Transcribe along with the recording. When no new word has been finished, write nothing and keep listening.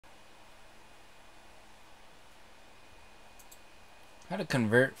How to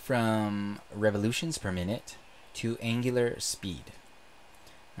convert from revolutions per minute to angular speed.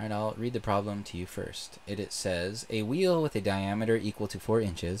 Alright, I'll read the problem to you first. It says, a wheel with a diameter equal to 4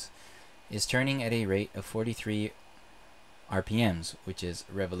 inches is turning at a rate of 43 RPMs, which is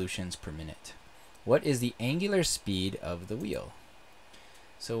revolutions per minute. What is the angular speed of the wheel?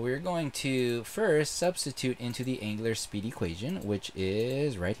 So we're going to first substitute into the angular speed equation, which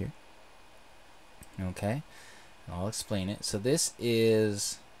is right here. Okay, I'll explain it. So this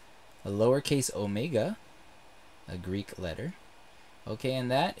is a lowercase omega, a Greek letter. Okay, and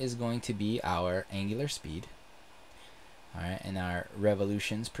that is going to be our angular speed. Alright, and our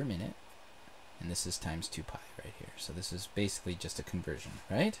revolutions per minute. And this is times 2 pi right here. So this is basically just a conversion,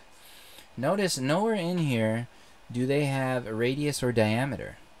 right? Notice nowhere in here do they have a radius or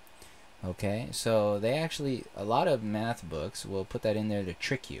diameter. Okay, so they actually, a lot of math books will put that in there to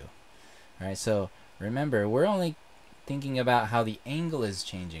trick you. Alright, so remember, we're only thinking about how the angle is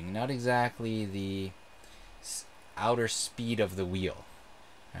changing, not exactly the outer speed of the wheel,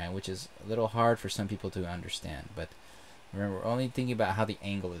 right? Which is a little hard for some people to understand. But remember, we're only thinking about how the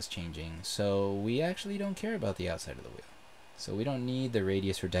angle is changing. So we actually don't care about the outside of the wheel. So we don't need the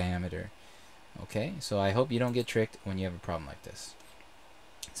radius or diameter. Okay, so I hope you don't get tricked when you have a problem like this.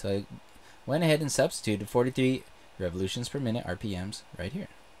 So I went ahead and substituted 43 revolutions per minute, RPMs, right here.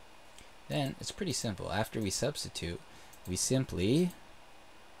 Then it's pretty simple. After we substitute, we simply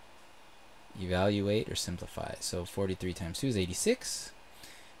evaluate or simplify. So 43 times 2 is 86.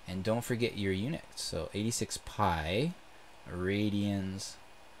 And don't forget your units. So 86 pi radians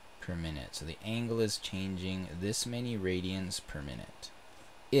per minute. So the angle is changing this many radians per minute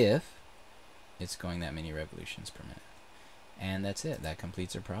if it's going that many revolutions per minute. And that's it. That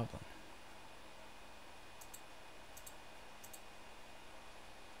completes our problem.